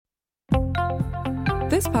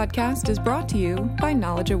This podcast is brought to you by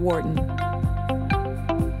Knowledge at Wharton.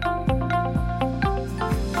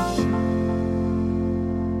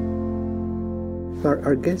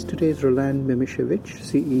 Our guest today is Roland Mimichevich,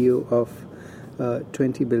 CEO of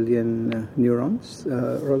 20 Billion Neurons.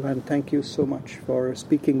 Roland, thank you so much for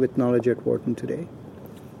speaking with Knowledge at Wharton today.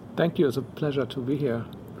 Thank you. It's a pleasure to be here.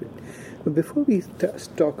 But before we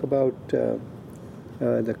talk about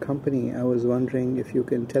the company, I was wondering if you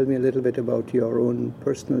can tell me a little bit about your own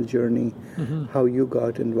personal journey, how you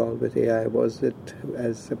got involved with AI. Was it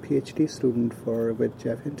as a PhD student with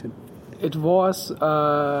Geoff Hinton? It was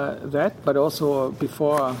that, but also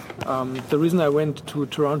before. The reason I went to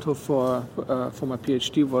Toronto for my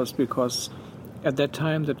PhD was because at that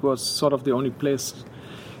time that was sort of the only place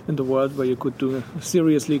in the world where you could do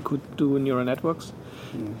neural networks.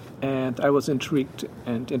 And I was intrigued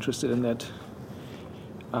and interested in that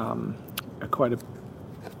quite a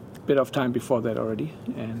bit of time before that already.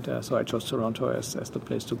 And so I chose Toronto as the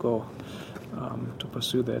place to go to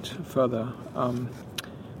pursue that further.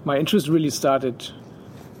 My interest really started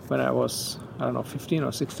when I was, 15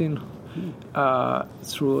 or 16,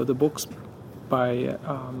 through the books by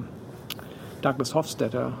Douglas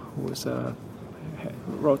Hofstadter, who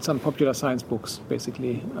wrote some popular science books,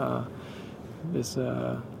 basically, with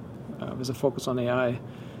a focus on AI.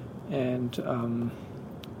 And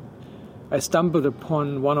I stumbled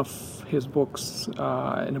upon one of his books in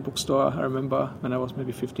a bookstore, I remember, when I was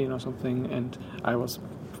maybe 15 or something, and I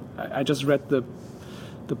just read the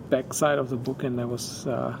back side of the book, and I was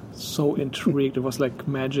so intrigued. It was like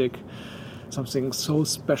magic, something so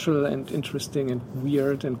special and interesting and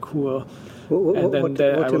weird and cool.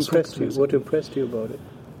 What impressed you about it?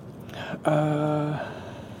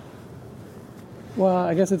 Well,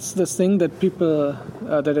 I guess it's this thing that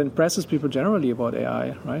that impresses people generally about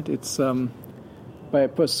AI, right? It's by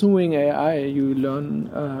pursuing AI, you learn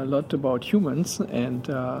a lot about humans and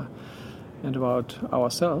about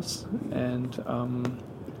ourselves, and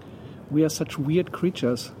we are such weird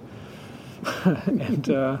creatures, and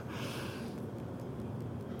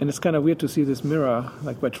it's kind of weird to see this mirror,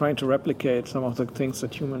 like we're trying to replicate some of the things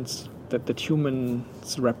that humans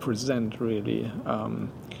represent. Really,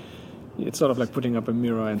 it's sort of like putting up a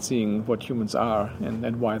mirror and seeing what humans are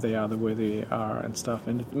and why they are the way they are and stuff.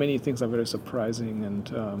 And many things are very surprising,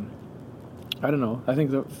 and I don't know. I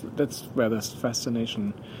think that's where this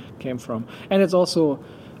fascination came from. And it's also,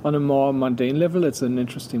 on a more mundane level, it's an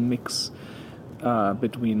interesting mix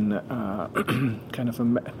between kind of a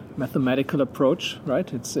mathematical approach,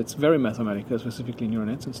 right? It's very mathematical, specifically neural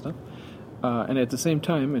nets and stuff. And at the same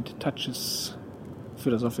time, it touches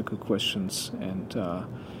philosophical questions, and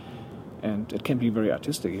it can be very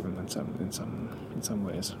artistic even in some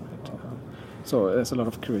ways, right? So there's a lot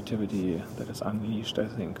of creativity that is unleashed, I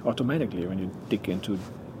think, automatically when you dig into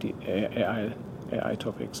the AI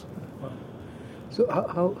topics. So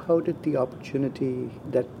how did the opportunity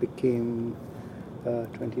that became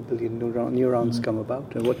 20 billion neurons come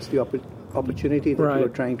about? And what's the opportunity that you were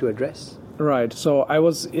trying to address? Right. So I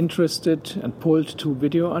was interested and pulled to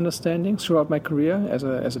video understanding throughout my career as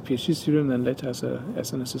a PhD student, and later as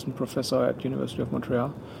an assistant professor at University of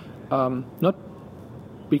Montreal. Not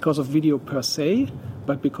because of video per se,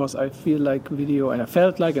 but because I feel like video, and I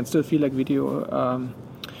felt like and still feel like video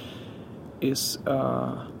is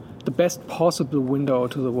the best possible window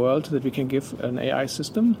to the world that we can give an AI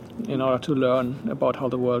system in order to learn about how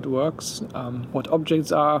the world works, what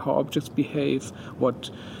objects are, how objects behave,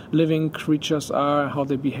 what living creatures are, how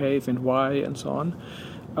they behave and why, and so on.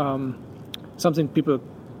 Something people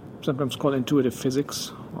sometimes call intuitive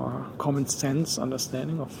physics or common sense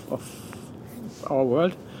understanding of our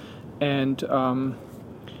world. And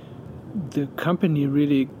the company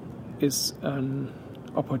really is an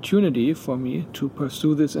opportunity for me to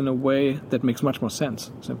pursue this in a way that makes much more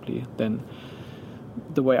sense, simply, than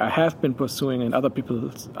the way I have been pursuing and other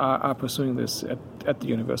people are pursuing this at the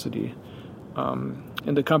university.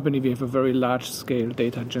 In the company, we have a very large-scale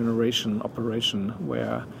data generation operation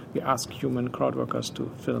where we ask human crowd workers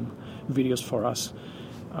to film videos for us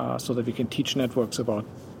so that we can teach networks about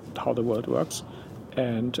how the world works.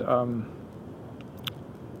 And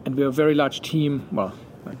we're a very large team,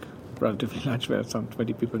 relatively large, we have some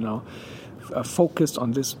 20 people now, focused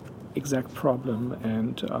on this exact problem.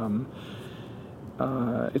 And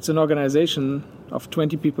it's an organization of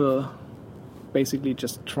 20 people basically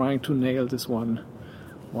just trying to nail this one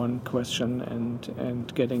question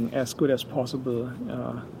and getting as good as possible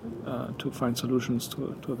to find solutions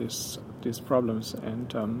to these problems.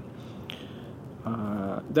 And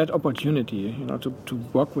that opportunity, to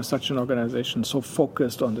work with such an organization so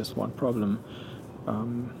focused on this one problem,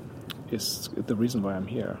 is the reason why I'm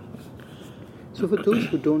here. So for those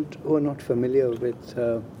who are not familiar with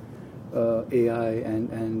AI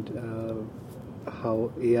and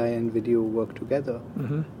how AI and video work together,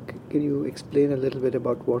 can you explain a little bit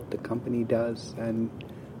about what the company does and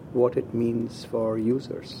what it means for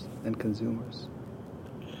users and consumers?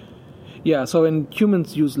 Yeah, so when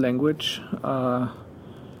humans use language,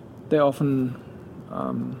 they often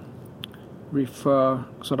refer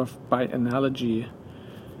sort of by analogy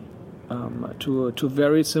to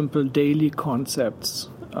very simple daily concepts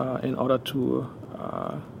in order to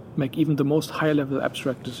make even the most high-level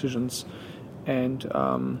abstract decisions. And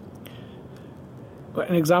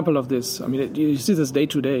an example of this, I mean, you see this day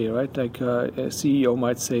to day, right? Like a CEO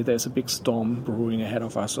might say there's a big storm brewing ahead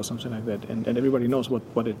of us or something like that, and everybody knows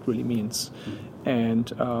what it really means.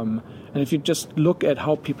 And if you just look at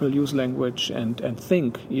how people use language and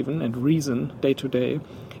think even and reason day to day,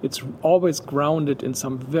 it's always grounded in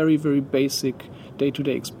some very, very basic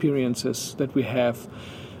day-to-day experiences that we have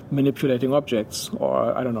manipulating objects,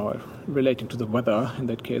 or, I don't know, relating to the weather in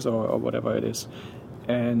that case, or whatever it is.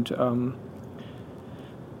 And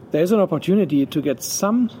there's an opportunity to get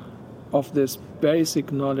some of this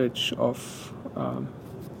basic knowledge of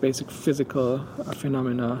basic physical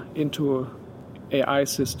phenomena into AI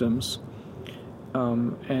systems.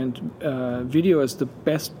 And video is the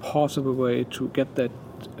best possible way to get that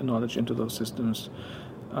knowledge into those systems,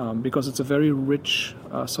 because it's a very rich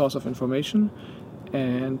source of information,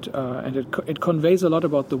 and it conveys a lot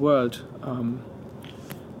about the world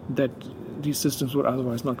that these systems would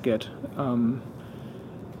otherwise not get.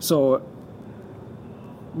 So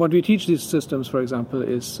what we teach these systems, for example,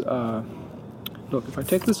 is, look, if I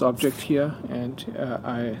take this object here and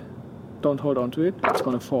I don't hold on to it, it's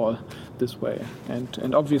going to fall this way.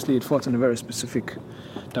 And obviously it falls in a very specific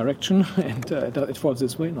direction, and it falls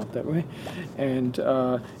this way, not that way. And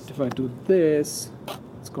if I do this,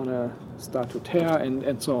 it's going to start to tear,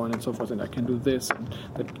 and so on and so forth. And I can do this, and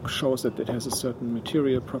that shows that it has a certain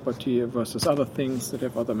material property versus other things that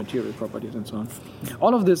have other material properties, and so on.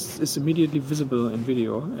 All of this is immediately visible in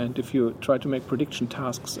video, and if you try to make prediction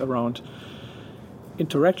tasks around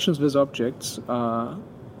interactions with objects,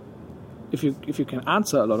 if you can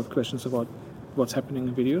answer a lot of questions about what's happening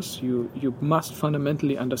in videos, you must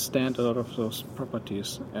fundamentally understand a lot of those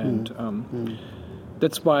properties. And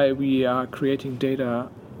that's why we are creating data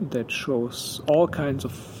that shows all kinds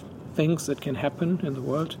of things that can happen in the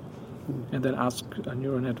world, and then ask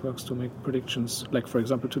neural networks to make predictions, like, for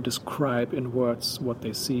example, to describe in words what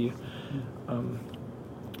they see.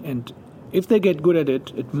 And if they get good at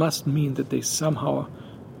it, it must mean that they somehow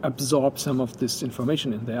absorb some of this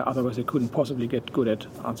information in there. Otherwise, they couldn't possibly get good at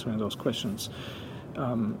answering those questions.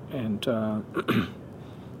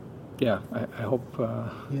 Yeah, I hope... I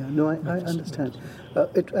understand.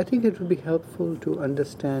 I think it would be helpful to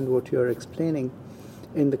understand what you're explaining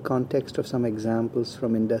in the context of some examples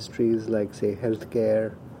from industries like, say,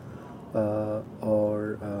 healthcare, why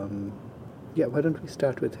don't we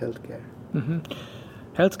start with healthcare?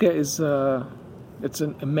 Healthcare is... it's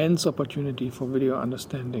an immense opportunity for video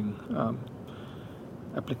understanding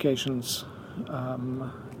applications.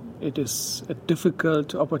 It is a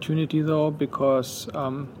difficult opportunity, though, because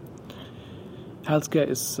healthcare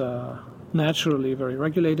is naturally very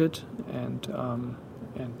regulated and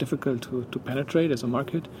difficult to penetrate as a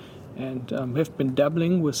market. And we have been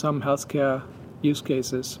dabbling with some healthcare use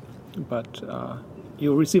cases, but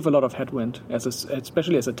you receive a lot of headwind,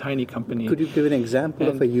 especially as a tiny company. Could you give an example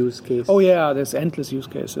of a use case? Oh yeah, there's endless use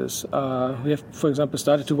cases. We have, for example,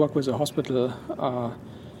 started to work with a hospital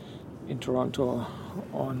in Toronto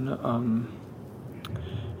on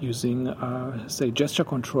using, say, gesture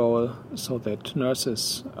control, so that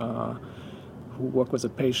nurses who work with a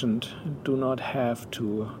patient do not have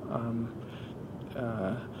to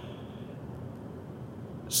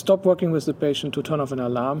stop working with the patient to turn off an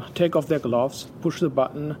alarm, take off their gloves, push the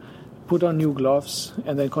button, put on new gloves,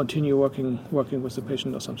 and then continue working with the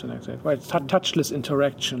patient or something like that. Right? Touchless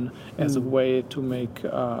interaction as a way to make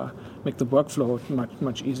the workflow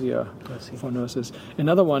much easier for nurses.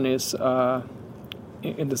 Another one is,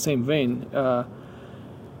 in the same vein,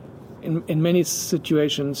 in many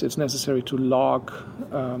situations it's necessary to log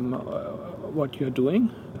what you're doing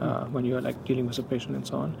when you're like dealing with a patient and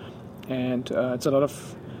so on. And it's a lot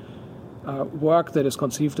of work that is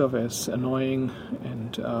conceived of as annoying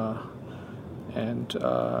and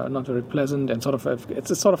not very pleasant, and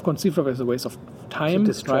it's sort of conceived of as a waste of time,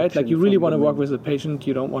 right? Like, you really want to work with a patient.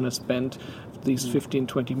 You don't want to spend these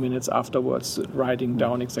 15-20 minutes afterwards writing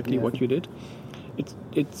down exactly what you did.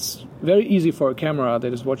 It's very easy for a camera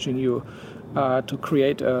that is watching you to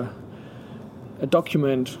create a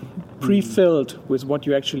document pre-filled with what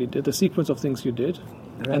you actually did, the sequence of things you did.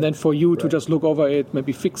 Right. And then for you to just look over it,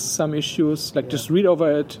 maybe fix some issues, like just read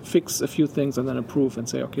over it, fix a few things, and then approve and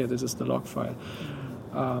say, okay, this is the log file.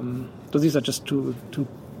 So these are just two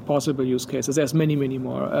possible use cases. There's many, many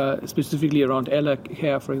more, specifically around elder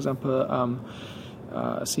care, for example,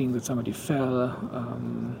 seeing that somebody fell,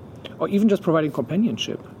 or even just providing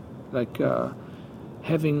companionship, like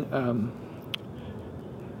having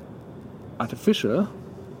artificial,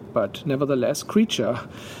 but nevertheless creature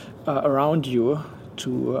around you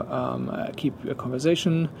to keep a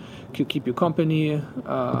conversation, keep you company,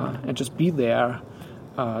 and just be there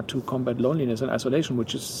to combat loneliness and isolation,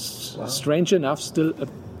 which is strange enough still a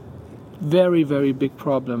very, very big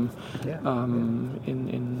problem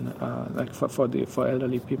in like for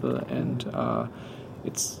elderly people, and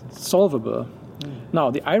it's solvable. Now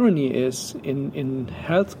the irony is in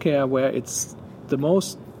healthcare, where it's the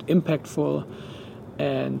most impactful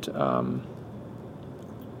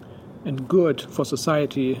and good for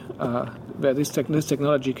society, where this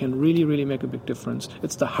technology can really, really make a big difference.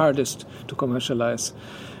 It's the hardest to commercialize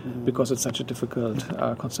because it's such a difficult,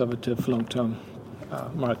 conservative, long-term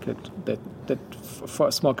market that for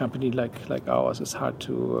a small company like ours is hard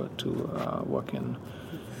to work in.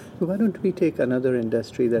 So why don't we take another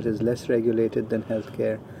industry that is less regulated than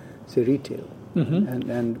healthcare, say retail,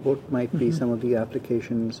 and what might be some of the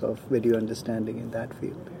applications of video understanding in that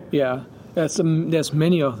field? Yeah. There's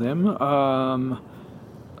many of them.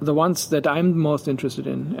 The ones that I'm most interested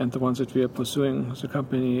in, and the ones that we are pursuing as a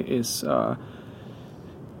company, is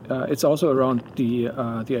it's also around the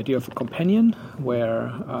idea of a companion,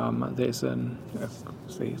 where there's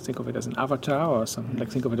think of it as an avatar or something, like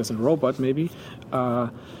think of it as a robot maybe.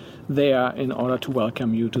 There, in order to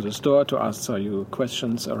welcome you to the store, to answer you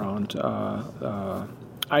questions around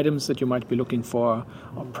items that you might be looking for,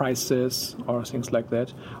 or prices, or things like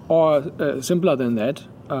that. Or simpler than that,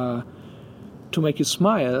 to make you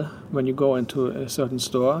smile when you go into a certain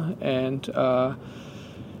store and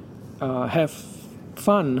have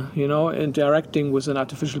fun, interacting with an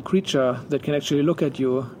artificial creature that can actually look at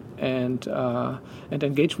you and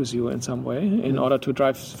engage with you in some way, in order to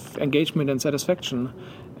drive engagement and satisfaction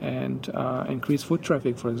and increase foot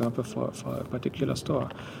traffic, for example, for a particular store.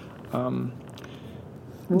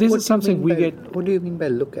 This is something we get. What do you mean by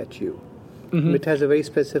 "look at you"? It has a very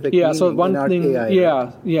specific meaning so one in our thing,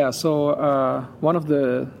 AI. So one of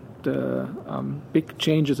the big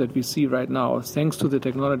changes that we see right now, thanks to the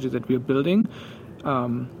technology that we are building,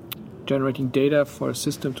 generating data for a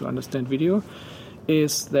system to understand video,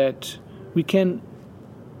 is that we can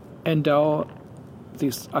endow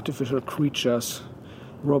these artificial creatures,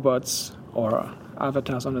 robots or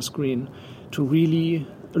avatars on a screen, to really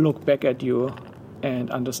look back at you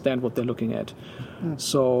and understand what they're looking at.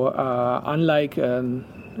 So unlike a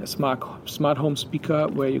smart home speaker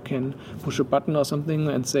where you can push a button or something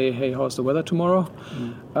and say, hey, how's the weather tomorrow?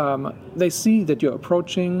 They see that you're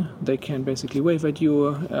approaching. They can basically wave at you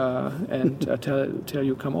and tell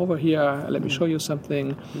you, come over here, let me show you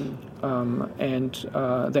something. And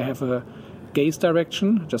they have a gaze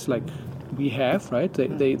direction, just like we have, right?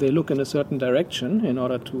 They look in a certain direction in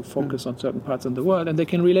order to focus on certain parts in the world, and they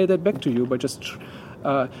can relay that back to you by just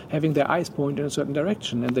having their eyes point in a certain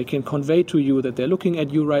direction, and they can convey to you that they're looking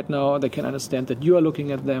at you right now. They can understand that you are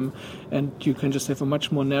looking at them, and you can just have a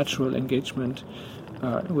much more natural engagement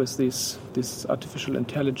with these artificial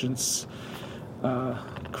intelligence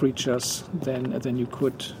creatures than you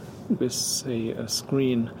could with, say, a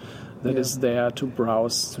screen that is there to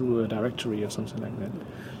browse through a directory or something like that.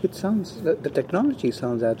 It sounds, the technology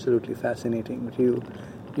sounds absolutely fascinating. But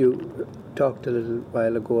you talked a little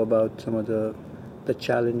while ago about some of the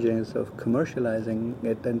challenges of commercializing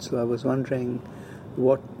it, and so I was wondering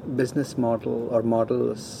what business model or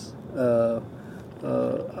models are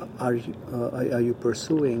you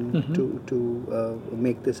pursuing to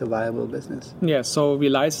make this a viable business? Yeah, so we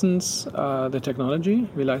license the technology.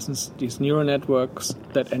 We license these neural networks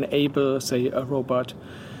that enable, say, a robot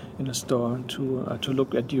in a store to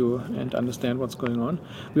look at you and understand what's going on.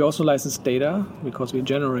 We also license data because we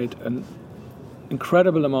generate an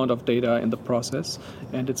incredible amount of data in the process,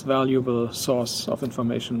 and it's a valuable source of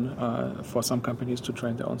information for some companies to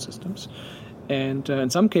train their own systems. And in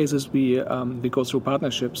some cases, we go through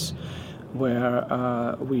partnerships where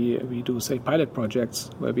we do, say, pilot projects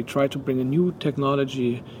where we try to bring a new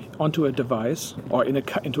technology onto a device or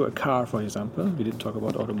into a car, for example. We didn't talk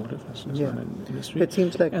about automotive as an industry. It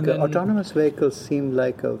seems like autonomous vehicles seem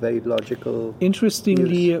like a very logical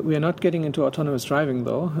Interestingly, use. we are not getting into autonomous driving,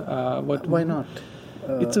 though. Why not?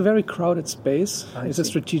 It's a very crowded space. It's a see.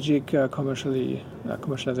 strategic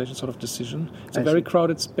commercialization sort of decision. It's a very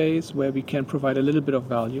crowded space where we can provide a little bit of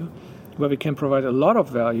value. Where we can provide a lot of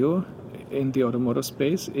value in the automotive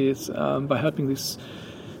space is by helping these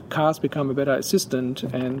cars become a better assistant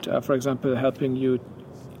and, for example, helping you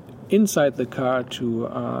inside the car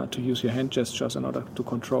to use your hand gestures in order to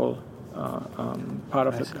control part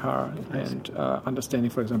of the car and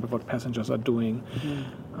understanding, for example, what passengers are doing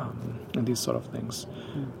and these sort of things.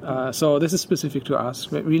 So this is specific to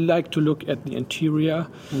us. We like to look at the interior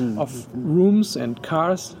of rooms and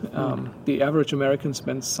cars. The average American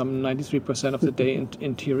spends some 93% of the day in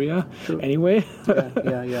interior anyway.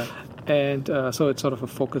 Yeah. And so it's sort of a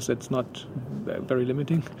focus that's not very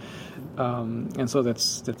limiting. And so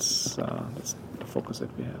that's the focus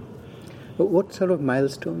that we have. What sort of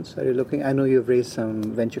milestones are you looking? I know you've raised some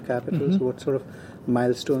venture capital. So what sort of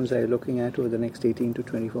milestones are you looking at over the next 18 to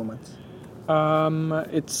 24 months?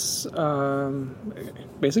 It's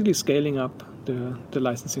basically scaling up the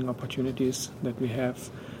licensing opportunities that we have.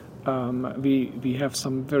 We have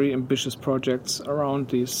some very ambitious projects around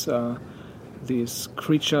these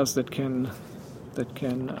creatures that can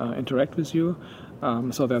interact with you.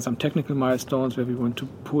 So there are some technical milestones where we want to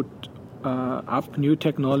put up new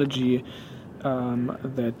technology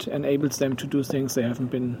that enables them to do things they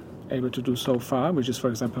haven't been able to do so far, which is, for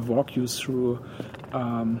example, walk you through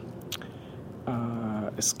a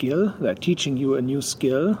skill. They're teaching you a new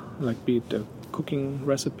skill, like be it a cooking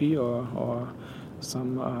recipe or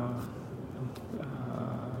some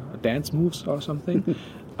dance moves or something.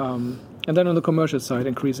 And then on the commercial side,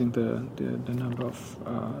 increasing the number of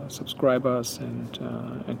subscribers and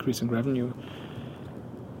increasing revenue.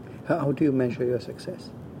 How do you measure your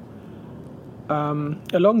success?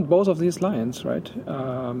 Along both of these lines, right?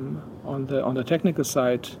 On the technical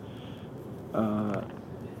side,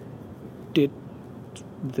 did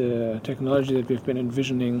the technology that we've been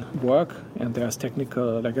envisioning work? And there's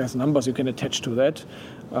there's numbers you can attach to that.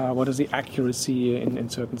 What is the accuracy in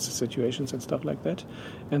certain situations and stuff like that?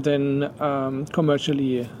 And then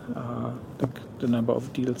commercially, the number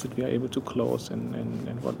of deals that we are able to close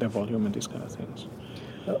and what their volume and these kind of things.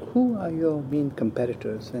 Who are your main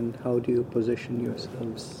competitors, and how do you position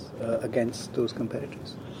yourselves against those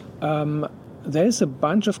competitors? There is a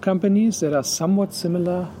bunch of companies that are somewhat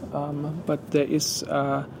similar, but there is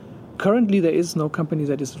currently no company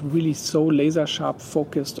that is really so laser sharp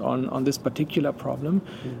focused on this particular problem.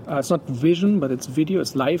 It's not vision, but it's video.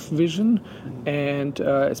 It's live vision, and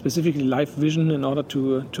specifically live vision in order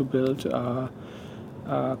to build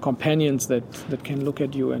companions that can look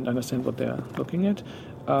at you and understand what they're looking at.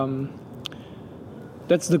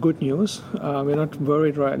 That's the good news. We're not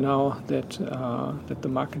worried right now that the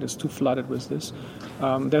market is too flooded with this.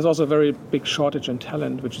 There's also a very big shortage in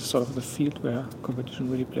talent, which is sort of the field where competition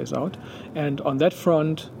really plays out. And on that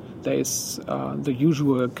front, there is the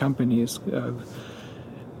usual companies,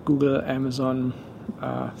 Google, Amazon,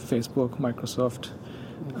 Facebook, Microsoft,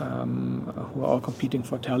 who are all competing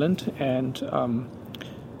for talent. And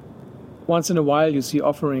once in a while, you see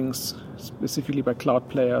offerings, specifically by cloud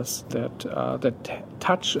players, that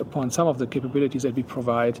touch upon some of the capabilities that we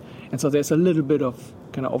provide, and so there's a little bit of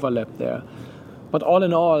kind of overlap there. But all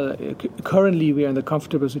in all, currently we are in the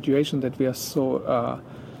comfortable situation that we are so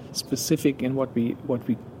specific in what we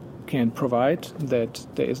can provide that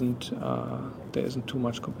there isn't too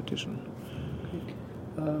much competition.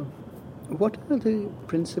 What are the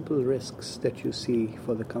principal risks that you see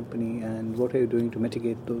for the company, and what are you doing to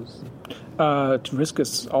mitigate those? Risk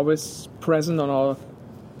is always present on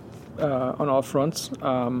all fronts.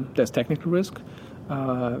 There's technical risk.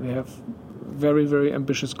 We have very, very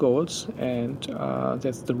ambitious goals, and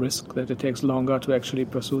there's the risk that it takes longer to actually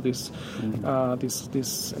pursue these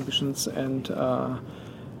ambitions, and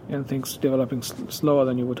things developing slower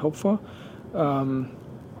than you would hope for.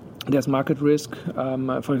 There's market risk.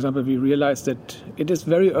 For example, we realized that it is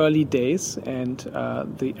very early days, and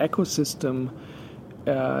the ecosystem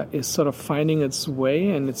is sort of finding its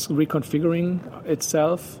way, and it's reconfiguring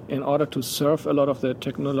itself in order to serve a lot of the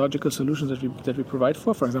technological solutions that we provide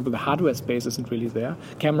for. For example, the hardware space isn't really there.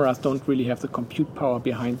 Cameras don't really have the compute power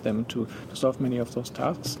behind them to solve many of those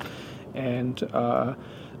tasks. And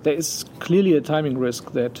there is clearly a timing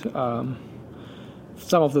risk that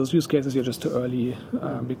some of those use cases are just too early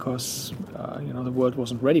because the world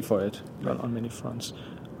wasn't ready for it on many fronts.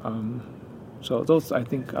 So those, I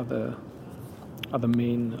think, are the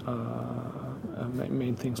main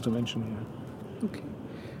things to mention here. Okay.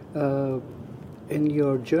 In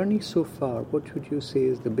your journey so far, what would you say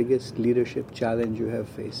is the biggest leadership challenge you have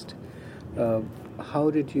faced? How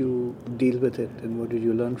did you deal with it, and what did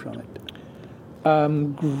you learn from it?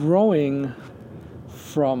 Growing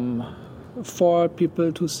from 4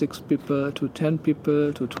 people to 6 people to 10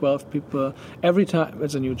 people to 12 people, every time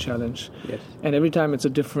it's a new challenge. Yes. And every time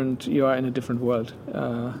you are in a different world,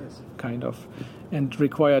 Yes. kind of, and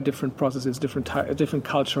require different processes, different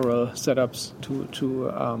cultural setups to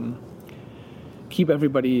keep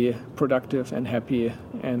everybody productive and happy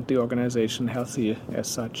and the organization healthy as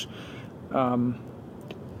such.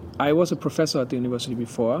 I was a professor at the university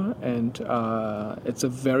before, and it's a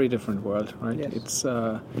very different world, right? Yes. It's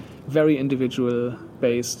very individual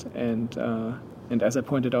based, and as I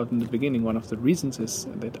pointed out in the beginning, one of the reasons is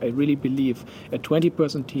that I really believe a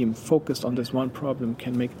 20-person team focused on this one problem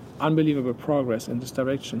can make unbelievable progress in this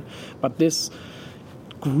direction. But this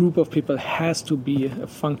group of people has to be a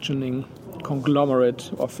functioning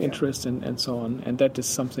conglomerate of interest and so on, and that is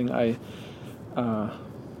something I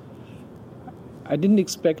didn't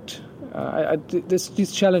expect.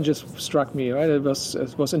 These challenges struck me, right? It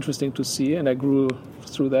was interesting to see, and I grew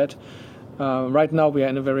through that. Right now, we are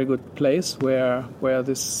in a very good place where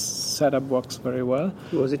this setup works very well.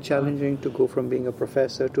 Was it challenging to go from being a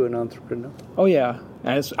professor to an entrepreneur? Oh yeah,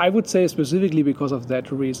 as I would say specifically because of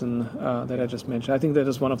that reason that I just mentioned. I think that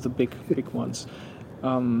is one of the big ones.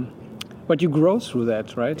 But you grow through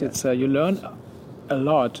that, right? Yeah. It's you learn a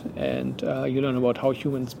lot, and you learn about how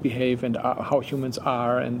humans behave and how humans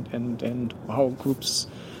are, and how groups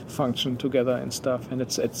function together and stuff. And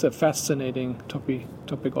it's a fascinating topic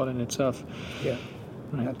all in itself. Yeah,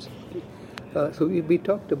 right. Absolutely. So we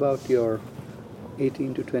talked about your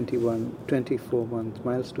 18 to 24 month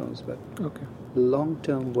milestones, but okay. Long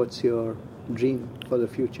term, what's your dream for the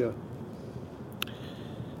future?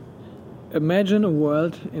 Imagine a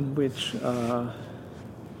world in which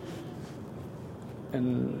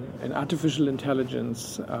an artificial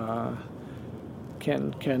intelligence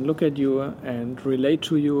can look at you and relate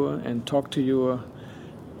to you and talk to you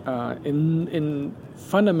in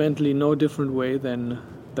fundamentally no different way than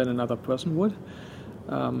another person would.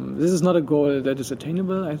 This is not a goal that is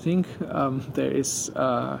attainable, I think. There is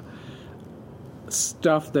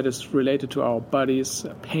stuff that is related to our bodies,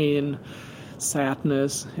 pain,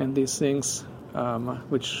 sadness, and these things,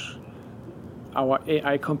 which our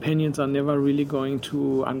AI companions are never really going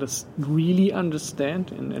to really understand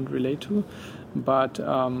and relate to. But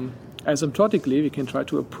asymptotically, we can try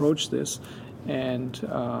to approach this and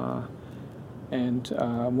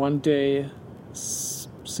one day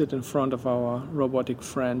sit in front of our robotic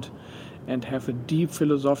friend and have a deep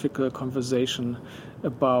philosophical conversation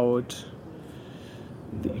about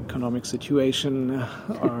the economic situation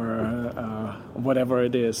or whatever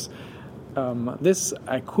it is. This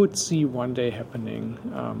I could see one day happening,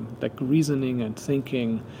 like reasoning and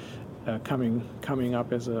thinking coming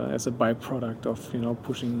up as a byproduct of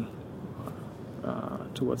pushing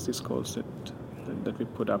towards these goals that we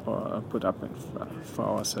put up for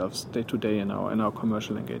ourselves day to day in our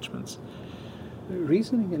commercial engagements.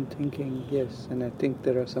 Reasoning and thinking, yes, and I think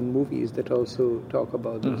there are some movies that also talk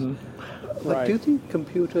about this. Mm-hmm. But Right. do you think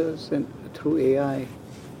computers and through AI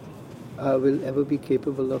will ever be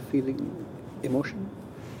capable of feeling emotion?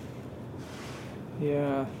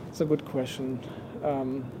 Yeah, it's a good question.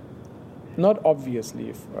 Not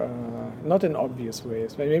obviously, not in obvious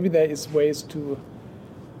ways. But maybe there is ways to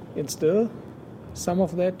instill some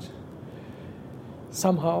of that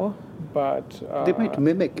somehow, but They might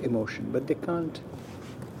mimic emotion, but they can't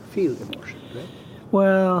feel emotion, right?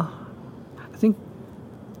 well, I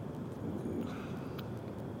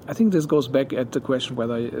think this goes back at the question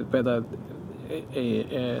whether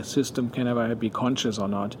a system can ever be conscious or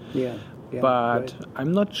not. Yeah. But right.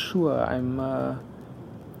 I'm not sure.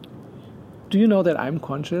 Do you know that I'm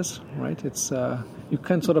conscious? Right? It's you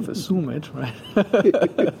can sort of assume it, right?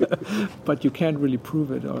 But you can't really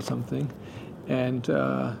prove it or something. And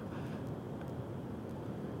I'm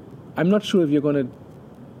not sure if you're going to.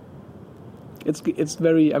 It's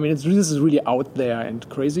very. I mean, this is really out there and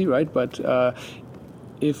crazy, right? But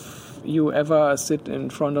if you ever sit in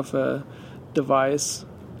front of a device,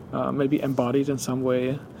 maybe embodied in some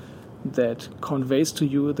way, that conveys to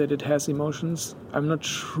you that it has emotions, I'm not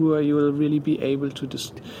sure you will really be able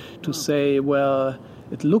to say, well,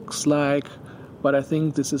 it looks like, but I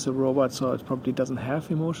think this is a robot, so it probably doesn't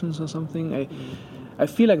have emotions or something. I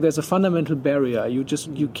feel like there's a fundamental barrier. You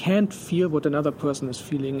can't feel what another person is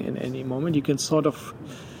feeling in any moment. You can sort of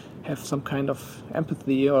have some kind of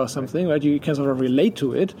empathy or something, right? You can sort of relate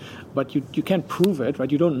to it, but you can't prove it,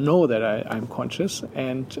 right? You don't know that I'm conscious,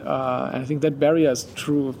 and I think that barrier is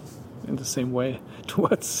true in the same way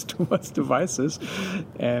towards devices,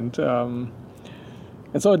 and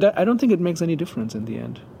And so I don't think it makes any difference in the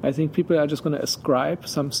end. I think people are just going to ascribe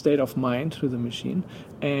some state of mind to the machine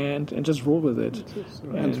and just roll with it.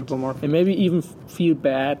 And maybe even feel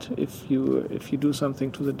bad if you do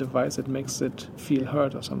something to the device that makes it feel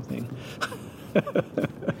hurt or something.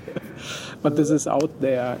 But this is out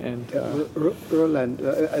there. And Roland,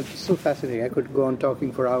 it's so fascinating. I could go on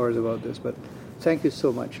talking for hours about this, but thank you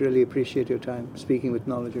so much. Really appreciate your time speaking with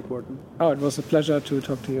Knowledge at Wharton. Oh, it was a pleasure to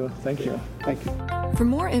talk to you. Thank you. Thank you. For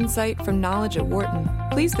more insight from Knowledge at Wharton,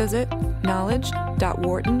 please visit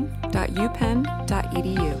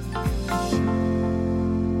knowledge.wharton.upenn.edu.